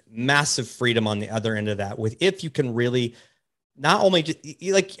 100%. Massive freedom on the other end of that if you can really not only just,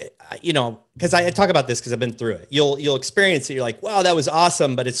 because I talk about this because I've been through it. You'll experience it. You're like, wow, that was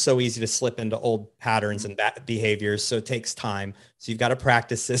awesome. But it's so easy to slip into old patterns and bad behaviors. So it takes time. So you've got to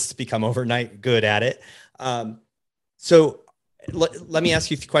practice this to become overnight good at it. So let me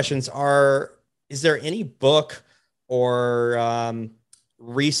ask you a few questions. Is there any book or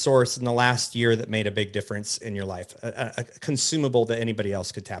resource in the last year that made a big difference in your life? A consumable that anybody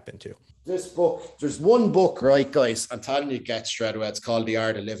else could tap into? This book, there's one book, right, guys? I'm telling you, get straight away. It's called The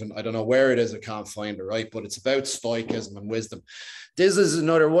Art of Living. I don't know where it is. I can't find it, right? But it's about stoicism and wisdom. This is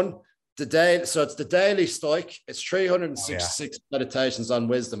another one. So it's the Daily Stoic. It's 366 meditations on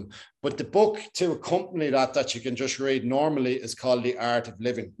wisdom. But the book to accompany that you can just read normally is called The Art of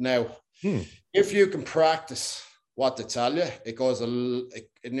Living. Now, if you can practice what they tell you,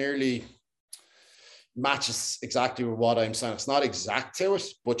 it nearly matches exactly with what I'm saying. It's not exact to it,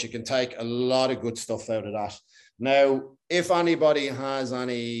 but you can take a lot of good stuff out of that. Now, if anybody has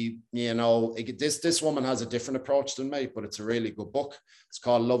any, this woman has a different approach than me, but it's a really good book. It's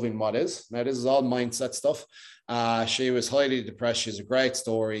called Loving What Is. Now, this is all mindset stuff. She was highly depressed. She has a great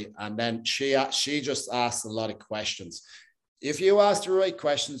story. And then she just asked a lot of questions. If you ask the right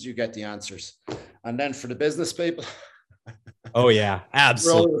questions, you get the answers. And then for the business people, oh yeah,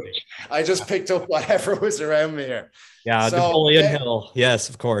 absolutely. I just picked up whatever was around me here. Yeah, so, Napoleon Hill. Yes,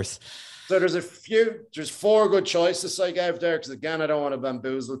 of course. So there's 4 good choices I gave there, because again, I don't want to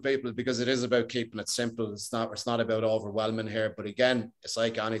bamboozle people, because it is about keeping it simple. It's not about overwhelming here. But again, it's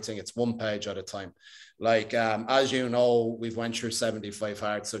like anything, it's one page at a time. Like as you know, we've went through 75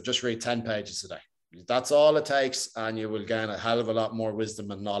 hard, so just read 10 pages a day. That's all it takes, and you will gain a hell of a lot more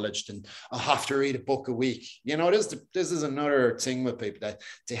wisdom and knowledge than I have to read a book a week. You know, this is another thing with people, that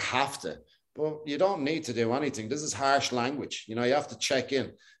they have to, but you don't need to do anything. This is harsh language. You know, you have to check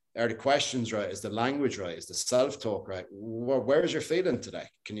in. Are the questions right? Is the language right? Is the self-talk right? Where's your feeling today?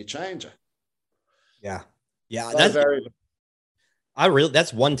 Can you change it? Yeah. Yeah. That's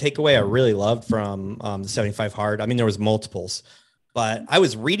one takeaway I really loved from the 75 Hard. I mean, there was multiples, but I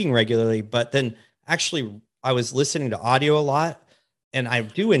was reading regularly, but then actually I was listening to audio a lot, and I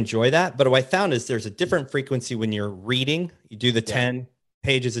do enjoy that. But what I found is there's a different frequency when you're reading. You do the 10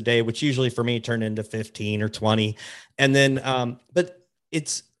 pages a day, which usually for me turned into 15 or 20. And then, but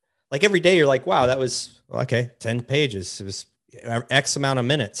it's like every day you're like, wow, that was okay. 10 pages. It was X amount of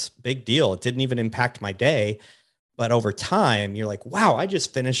minutes. Big deal. It didn't even impact my day. But over time, you're like, wow, I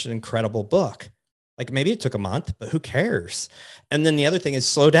just finished an incredible book. Like maybe it took a month, but who cares? And then the other thing is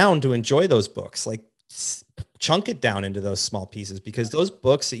slow down to enjoy those books. Like chunk it down into those small pieces, because those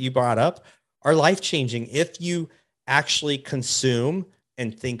books that you brought up are life-changing if you actually consume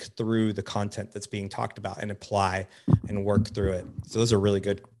and think through the content that's being talked about and apply and work through it. So those are really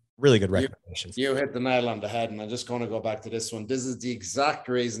good recommendations. You hit the nail on the head, and I'm just going to go back to this one. This is the exact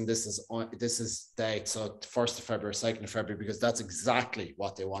reason this is date. So 1st of February, 2nd of February, because that's exactly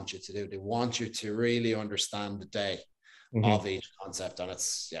what they want you to do. They want you to really understand the day of each concept, and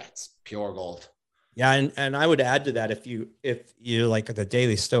it's pure gold. Yeah. And I would add to that, if you like the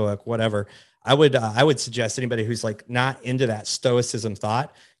Daily Stoic, whatever, I would suggest anybody who's like not into that stoicism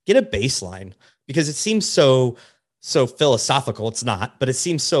thought, get a baseline, because it seems so philosophical. It's not, but it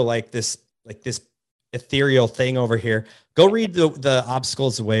seems so like this ethereal thing over here. Go read the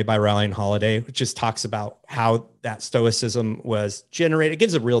Obstacles Away by Ryan Holiday, which just talks about how that stoicism was generated. It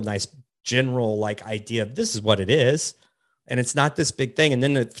gives a real nice general like idea of this is what it is. And it's not this big thing. And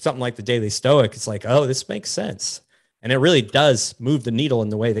then something like the Daily Stoic, it's like, oh, this makes sense. And it really does move the needle in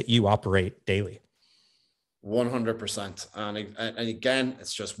the way that you operate daily. 100%. And again,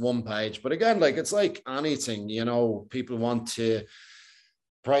 it's just one page, but again, like it's like anything, you know, people want to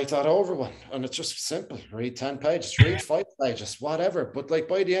write that over one, and it's just simple. Read 10 pages, read 5 pages, whatever. But like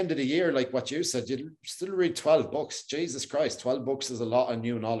by the end of the year, like what you said, you still read 12 books. Jesus Christ, 12 books is a lot of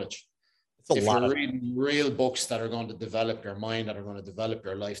new knowledge. If you're reading real books that are going to develop your mind, that are going to develop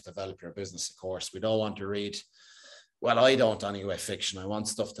your life, develop your business, of course. We don't want to read, well, I don't anyway, fiction. I want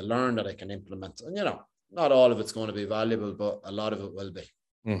stuff to learn that I can implement. And, you know, not all of it's going to be valuable, but a lot of it will be.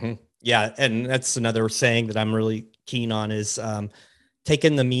 Mm-hmm. Yeah. And that's another saying that I'm really keen on is take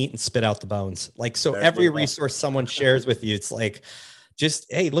in the meat and spit out the bones. Like, so every resource someone shares with you, it's like, just,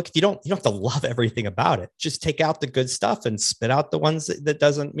 hey, look, you don't have to love everything about it. Just take out the good stuff and spit out the ones that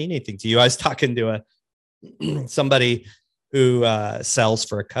doesn't mean anything to you. I was talking to somebody who sells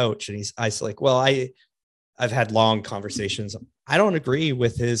for a coach, and I was like, well, I've had long conversations. I don't agree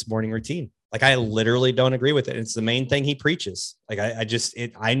with his morning routine. Like, I literally don't agree with it. It's the main thing he preaches. Like,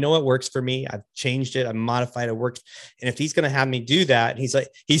 I know it works for me. I've changed it. I've modified it. Works. And if he's going to have me do that, he's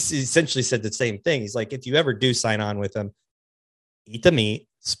essentially said the same thing. He's like, if you ever do sign on with him, eat the meat,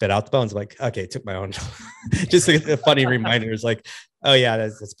 spit out the bones. I'm like, okay, took my own. Just a funny reminder is like, oh yeah,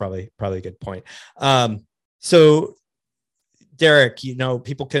 that's probably a good point. So Derek, you know,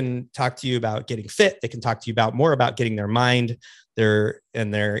 people can talk to you about getting fit. They can talk to you about more about getting their mind,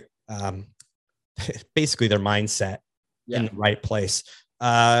 basically their mindset in the right place.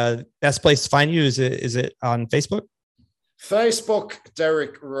 Best place to find you, is it on Facebook? Facebook,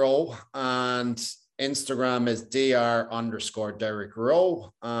 Derek Rowe, and Instagram is dr_Derek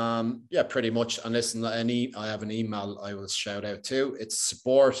Rowe. Yeah, pretty much. And listen, I have an email I will shout out to. It's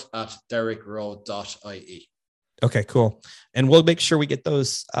support@derekrowe.ie. Okay, cool. And we'll make sure we get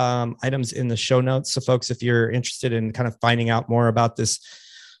those items in the show notes. So folks, if you're interested in kind of finding out more about this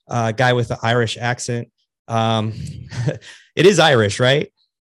guy with the Irish accent, it is Irish, right?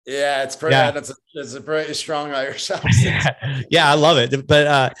 Yeah, it's pretty. Yeah. It's a pretty strong Irish accent. Yeah, I love it.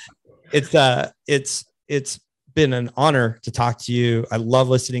 But it's been an honor to talk to you. I love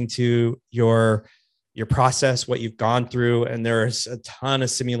listening to your process, what you've gone through. And there's a ton of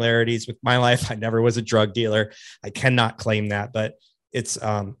similarities with my life. I never was a drug dealer. I cannot claim that, but it's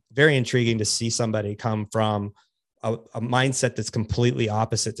very intriguing to see somebody come from a mindset that's completely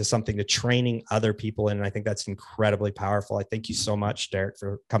opposite to something, to training other people. And I think that's incredibly powerful. I thank you so much, Derek,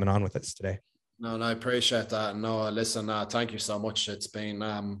 for coming on with us today. No, I appreciate that. No, listen, thank you so much. It's been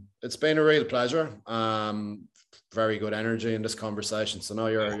a real pleasure. Very good energy in this conversation. So no,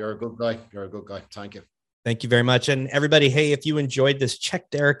 you're a good guy. You're a good guy. Thank you. Thank you very much. And everybody, hey, if you enjoyed this, check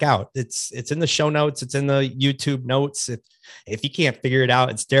Derek out. It's in the show notes. It's in the YouTube notes. If you can't figure it out,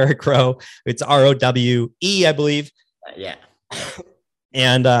 it's Derek Rowe. It's ROWE, I believe. Yeah.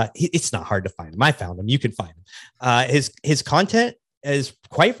 And it's not hard to find him. I found him. You can find him. His content is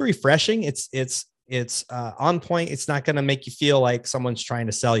quite refreshing. It's on point. It's not going to make you feel like someone's trying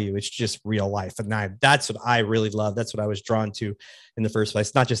to sell you. It's just real life. And that's what I really love. That's what I was drawn to in the first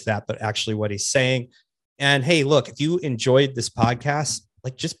place. Not just that, but actually what he's saying. And hey, look, if you enjoyed this podcast,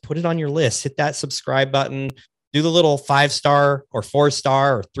 like just put it on your list, hit that subscribe button, do the little 5-star or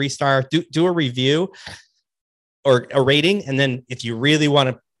 4-star or 3-star, do a review or a rating. And then if you really want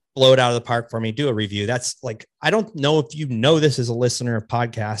to blow it out of the park for me, do a review. That's like, I don't know if you know this as a listener of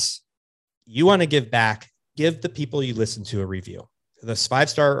podcasts. You want to give back, give the people you listen to a review. The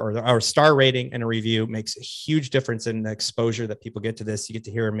 5-star or star rating and a review makes a huge difference in the exposure that people get to this. You get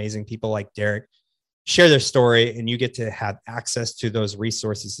to hear amazing people like Derek share their story, and you get to have access to those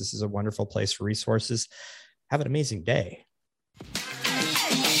resources. This is a wonderful place for resources. Have an amazing day.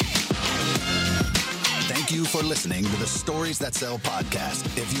 Thank you for listening to the Stories That Sell podcast.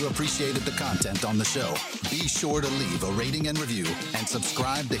 If you appreciated the content on the show, be sure to leave a rating and review and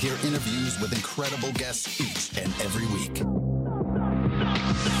subscribe to hear interviews with incredible guests each and every week.